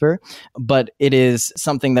hybrid Casper, but it is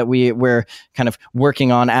something that we're kind of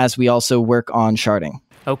working on as we also work on sharding.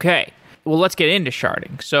 Okay. Well, let's get into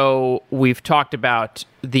sharding. So we've talked about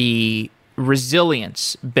the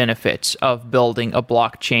resilience benefits of building a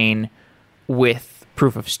blockchain with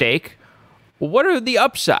proof of stake. What are the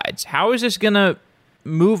upsides? How is this going to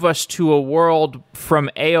move us to a world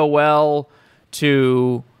from AOL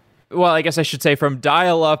to, well, I guess I should say from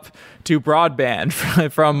dial-up to broadband,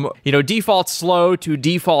 from default slow to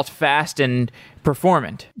default fast and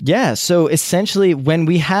performant? Yeah, so essentially when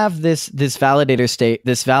we have this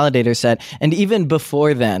validator set, and even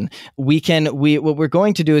before then, what we're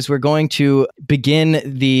going to do is we're going to begin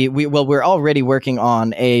we're already working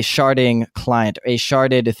on a sharding client, a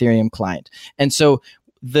sharded Ethereum client. And so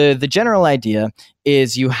the general idea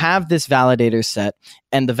is you have this validator set,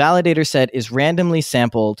 and the validator set is randomly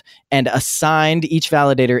sampled and assigned. Each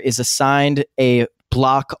validator is assigned a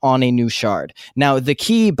block on a new shard. Now, the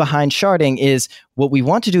key behind sharding is what we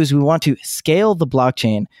want to do is we want to scale the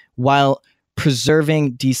blockchain while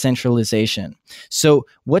preserving decentralization. So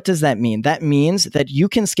what does that mean? That means that you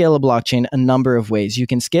can scale a blockchain a number of ways. You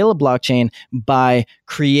can scale a blockchain by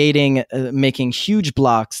making huge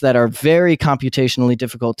blocks that are very computationally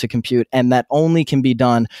difficult to compute, and that only can be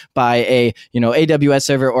done by a AWS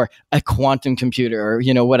server or a quantum computer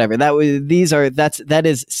or whatever. That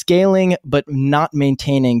is scaling but not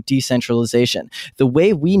maintaining decentralization. The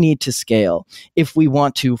way we need to scale if we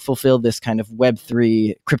want to fulfill this kind of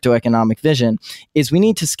Web3 crypto economic vision is we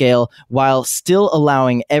need to scale while still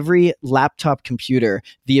allowing every laptop computer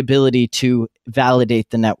the ability to validate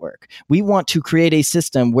the network. We want to create a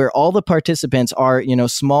system where all the participants are,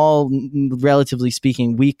 small, relatively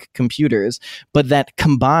speaking, weak computers, but that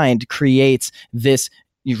combined creates this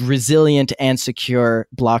resilient and secure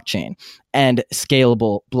blockchain and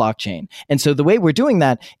scalable blockchain. And so the way we're doing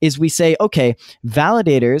that is we say, okay,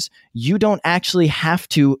 validators, you don't actually have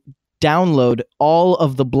to download all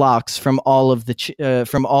of the blocks from all of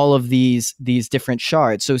these different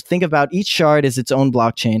shards. So think about each shard as its own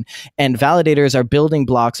blockchain, and validators are building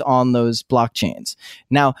blocks on those blockchains.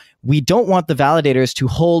 Now, we don't want the validators to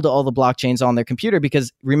hold all the blockchains on their computer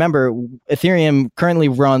because remember, Ethereum currently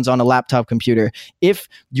runs on a laptop computer. If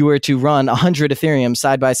you were to run 100 Ethereum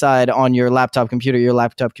side by side on your laptop computer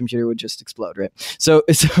would just explode, right? So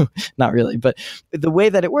not really, but the way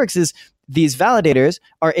that it works is these validators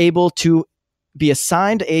are able to be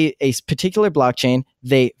assigned a particular blockchain.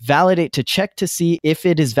 They validate to check to see if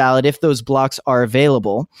it is valid, if those blocks are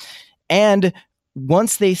available. And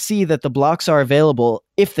once they see that the blocks are available,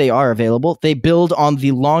 if they are available, they build on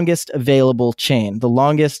the longest available chain,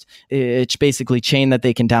 it's basically chain that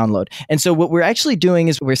they can download. And so what we're actually doing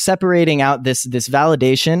is we're separating out this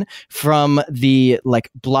validation from the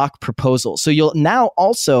block proposal. So you'll now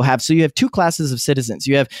also have, you have two classes of citizens.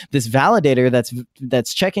 You have this validator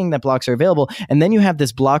that's checking that blocks are available. And then you have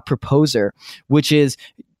this block proposer, which is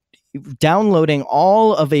downloading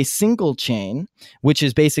all of a single chain, which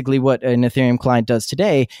is basically what an Ethereum client does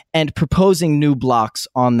today, and proposing new blocks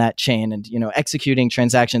on that chain and, executing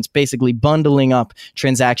transactions, basically bundling up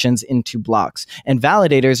transactions into blocks. And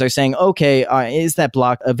validators are saying, okay, is that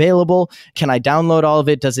block available? Can I download all of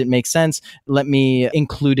it? Does it make sense? Let me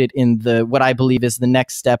include it in what I believe is the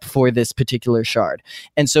next step for this particular shard.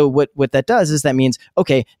 And so what that does is that means,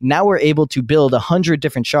 okay, now we're able to build 100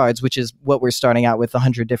 different shards, which is what we're starting out with,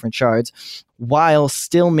 100 different shards, while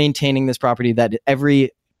still maintaining this property that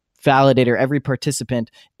every validator, every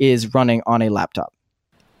participant is running on a laptop.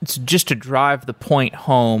 It's just to drive the point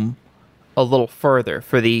home a little further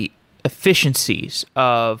for the efficiencies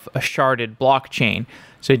of a sharded blockchain.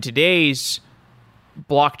 So in today's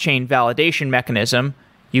blockchain validation mechanism,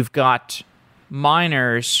 you've got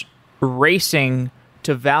miners racing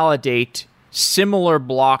to validate similar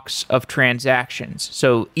blocks of transactions.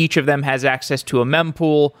 So each of them has access to a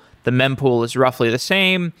mempool. The mempool is roughly the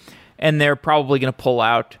same, and they're probably going to pull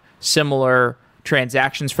out similar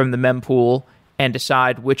transactions from the mempool and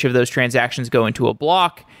decide which of those transactions go into a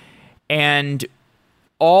block. And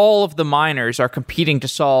all of the miners are competing to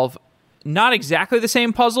solve not exactly the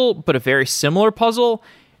same puzzle, but a very similar puzzle,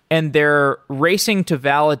 and they're racing to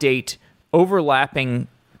validate overlapping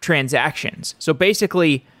transactions. So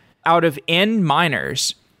basically, out of n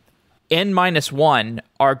miners, n minus 1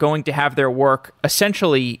 are going to have their work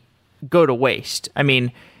essentially go to waste. I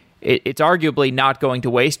mean, it's arguably not going to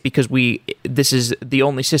waste because this is the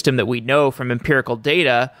only system that we know from empirical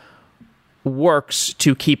data works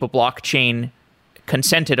to keep a blockchain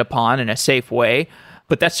consented upon in a safe way.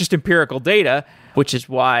 But that's just empirical data, which is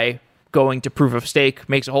why going to proof of stake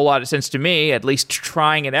makes a whole lot of sense to me, at least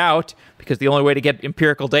trying it out, because the only way to get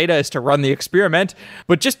empirical data is to run the experiment.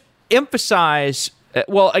 But just emphasize,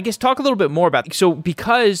 I guess talk a little bit more about it. So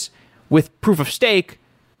because with proof of stake,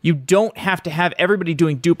 you don't have to have everybody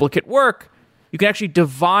doing duplicate work. You can actually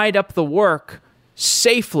divide up the work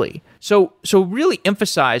safely. So really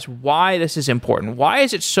emphasize why this is important. Why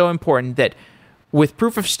is it so important that with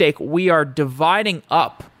proof of stake, we are dividing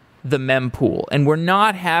up the mempool and we're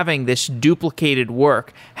not having this duplicated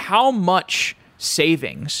work? How much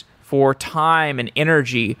savings for time and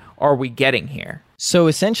energy are we getting here? So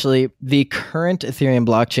essentially, the current Ethereum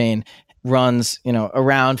blockchain runs,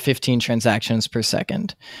 around 15 transactions per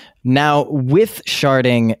second. Now, with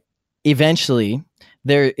sharding, eventually,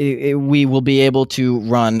 we will be able to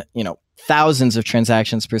run, thousands of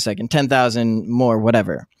transactions per second, 10,000 more,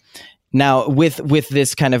 whatever. Now, with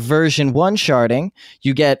this kind of version 1 sharding,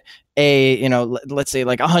 you get let's say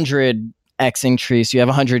like 100x increase. You have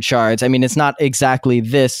 100 shards. I mean, it's not exactly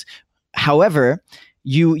this. However,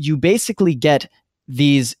 you basically get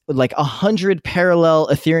these like 100 parallel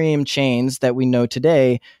Ethereum chains that we know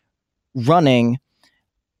today running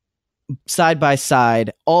side by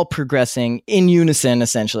side, all progressing in unison,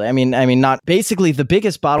 essentially. I mean, not basically the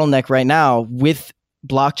biggest bottleneck right now with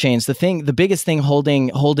blockchains. The biggest thing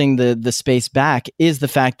holding the space back is the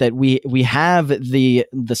fact that we have the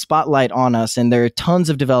spotlight on us, and there are tons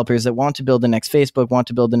of developers that want to build the next Facebook, want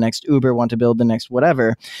to build the next Uber, want to build the next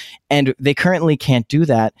whatever, and they currently can't do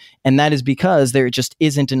that. And that is because there just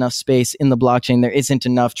isn't enough space in the blockchain. There isn't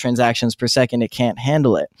enough transactions per second. It can't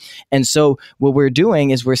handle it. And so what we're doing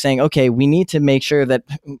is we're saying, okay, we need to make sure that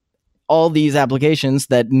all these applications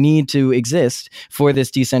that need to exist for this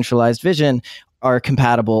decentralized vision are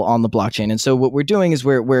compatible on the blockchain. And so what we're doing is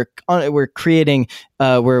we're creating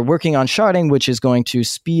we're working on sharding, which is going to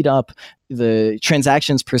speed up the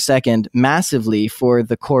transactions per second massively for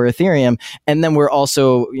the core Ethereum. And then we're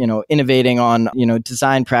also, innovating on,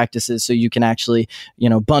 design practices so you can actually,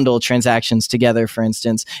 bundle transactions together, for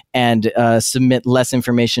instance, and submit less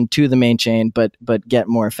information to the main chain, but get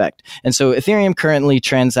more effect. And so Ethereum currently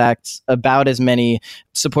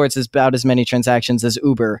supports about as many transactions as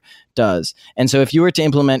Uber does. And so if you were to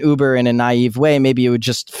implement Uber in a naive way, maybe it would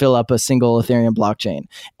just fill up a single Ethereum blockchain.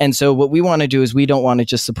 And so what we want to do is we don't want to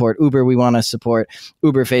just support Uber. We want to support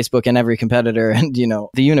Uber, Facebook, and every competitor and,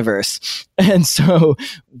 the universe. And so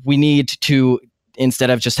we need to, instead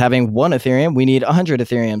of just having one Ethereum, we need 100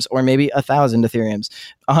 Ethereums or maybe 1,000 Ethereums,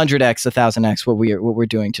 100x, 1,000x, what we're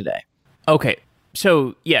doing today. Okay.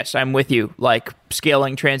 So yes, I'm with you. Like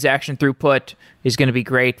scaling transaction throughput is going to be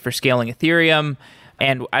great for scaling Ethereum.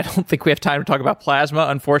 And I don't think we have time to talk about Plasma,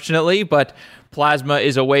 unfortunately, but Plasma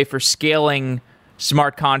is a way for scaling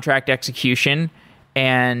smart contract execution,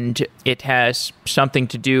 and it has something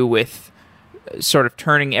to do with sort of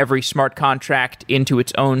turning every smart contract into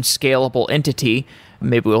its own scalable entity.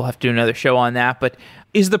 Maybe we'll have to do another show on that. But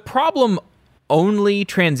is the problem only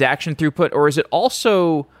transaction throughput, or is it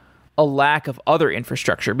also a lack of other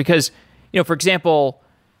infrastructure? Because, for example,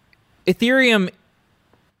 Ethereum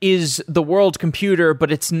is the world's computer,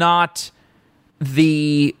 but it's not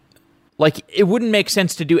it wouldn't make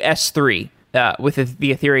sense to do S3 with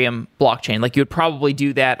the Ethereum blockchain. Like you would probably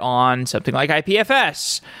do that on something like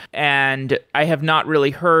IPFS. And I have not really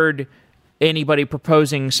heard anybody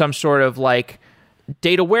proposing some sort of like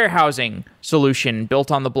data warehousing solution built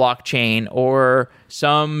on the blockchain or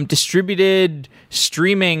some distributed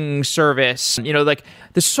streaming service.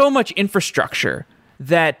 There's so much infrastructure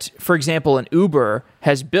that, for example, an Uber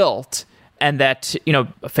has built and that,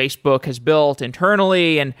 Facebook has built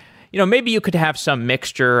internally. And maybe you could have some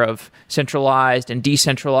mixture of centralized and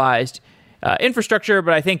decentralized infrastructure,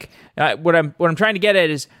 but I think what I'm trying to get at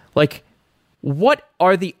is like, what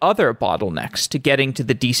are the other bottlenecks to getting to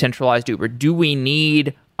the decentralized Uber? Do we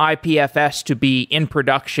need IPFS to be in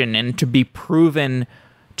production and to be proven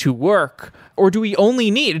to work, or do we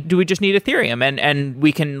just need Ethereum and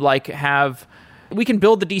we can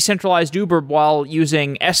build the decentralized Uber while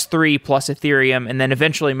using S3 plus Ethereum and then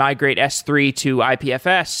eventually migrate S3 to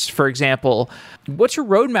IPFS, for example? What's your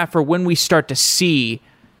roadmap for when we start to see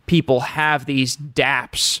people have these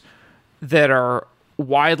dApps that are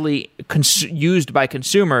widely used by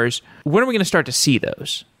consumers? When are we going to start to see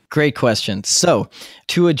those? Great question. So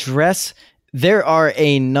to address, there are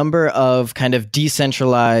a number of kind of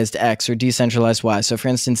decentralized X or decentralized Y. So for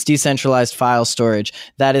instance, decentralized file storage,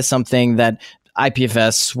 that is something that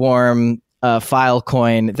IPFS, Swarm,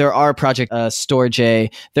 Filecoin, there are projects,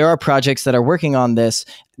 Storj, there are projects that are working on this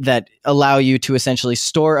that allow you to essentially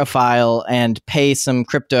store a file and pay some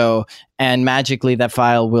crypto, and magically that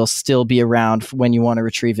file will still be around when you want to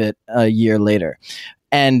retrieve it a year later.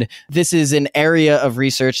 And this is an area of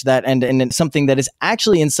research that, and something that is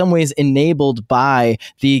actually in some ways enabled by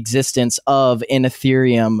the existence of an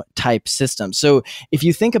Ethereum type system. So if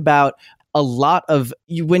you think about a lot of,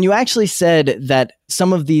 when you actually said that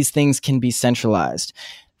some of these things can be centralized,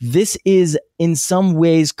 this is in some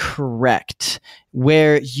ways correct,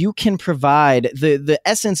 where you can provide the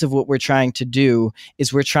essence of what we're trying to do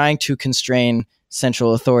is we're trying to constrain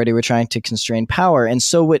central authority. We're trying to constrain power. And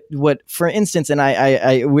so what for instance, and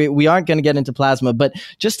we aren't going to get into Plasma, but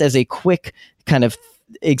just as a quick kind of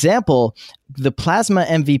example, the Plasma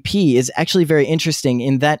MVP is actually very interesting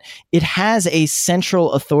in that it has a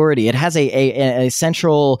central authority. It has a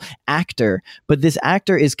central actor, but this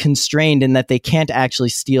actor is constrained in that they can't actually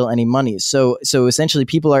steal any money. So essentially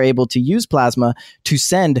people are able to use Plasma to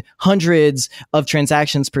send hundreds of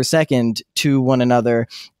transactions per second to one another.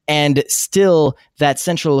 And still, that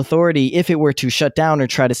central authority, if it were to shut down or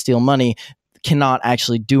try to steal money, cannot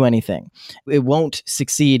actually do anything. It won't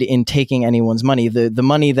succeed in taking anyone's money. The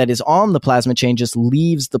money that is on the Plasma chain just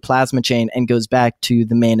leaves the Plasma chain and goes back to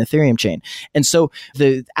the main Ethereum chain. And so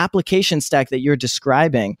the application stack that you're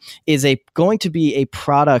describing is going to be a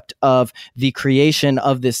product of the creation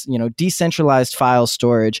of this, decentralized file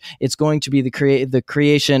storage. It's going to be the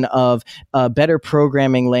creation of better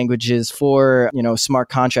programming languages for, smart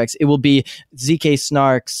contracts. It will be ZK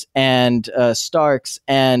snarks and Starks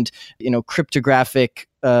and, cryptographic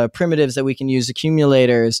primitives that we can use,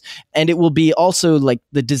 accumulators, and it will be also like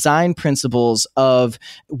the design principles of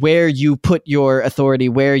where you put your authority,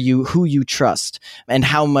 who you trust, and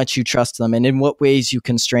how much you trust them, and in what ways you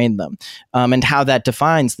constrain them, and how that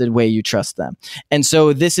defines the way you trust them. And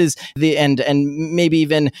so this is and maybe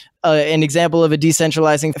even an example of a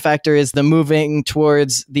decentralizing factor is the moving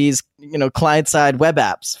towards these client-side web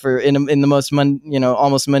apps in the most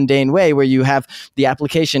almost mundane way, where you have the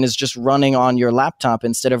application is just running on your laptop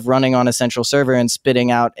instead of running on a central server and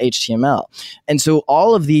spitting out HTML. And so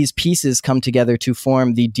all of these pieces come together to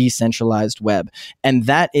form the decentralized web. And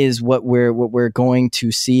that is what we're going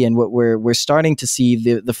to see, and what we're starting to see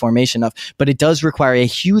the formation of. But it does require a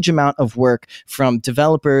huge amount of work from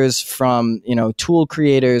developers, from tool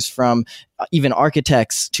creators, from even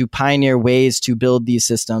architects to pioneer ways to build these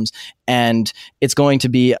systems. And it's going to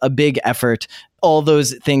be a big effort. All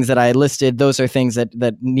those things that I listed, those are things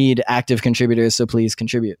that need active contributors. So please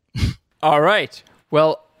contribute. All right.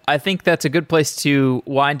 Well, I think that's a good place to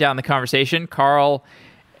wind down the conversation. Karl,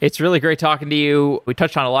 it's really great talking to you. We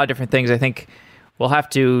touched on a lot of different things. I think we'll have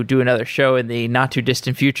to do another show in the not too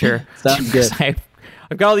distant future. Sounds good.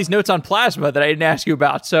 I've got all these notes on Plasma that I didn't ask you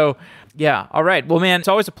about. So yeah. All right. Well, man, it's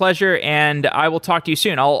always a pleasure, and I will talk to you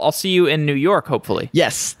soon. I'll see you in New York, hopefully.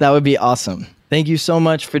 Yes, that would be awesome. Thank you so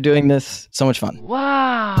much for doing this. So much fun.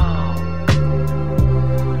 Wow.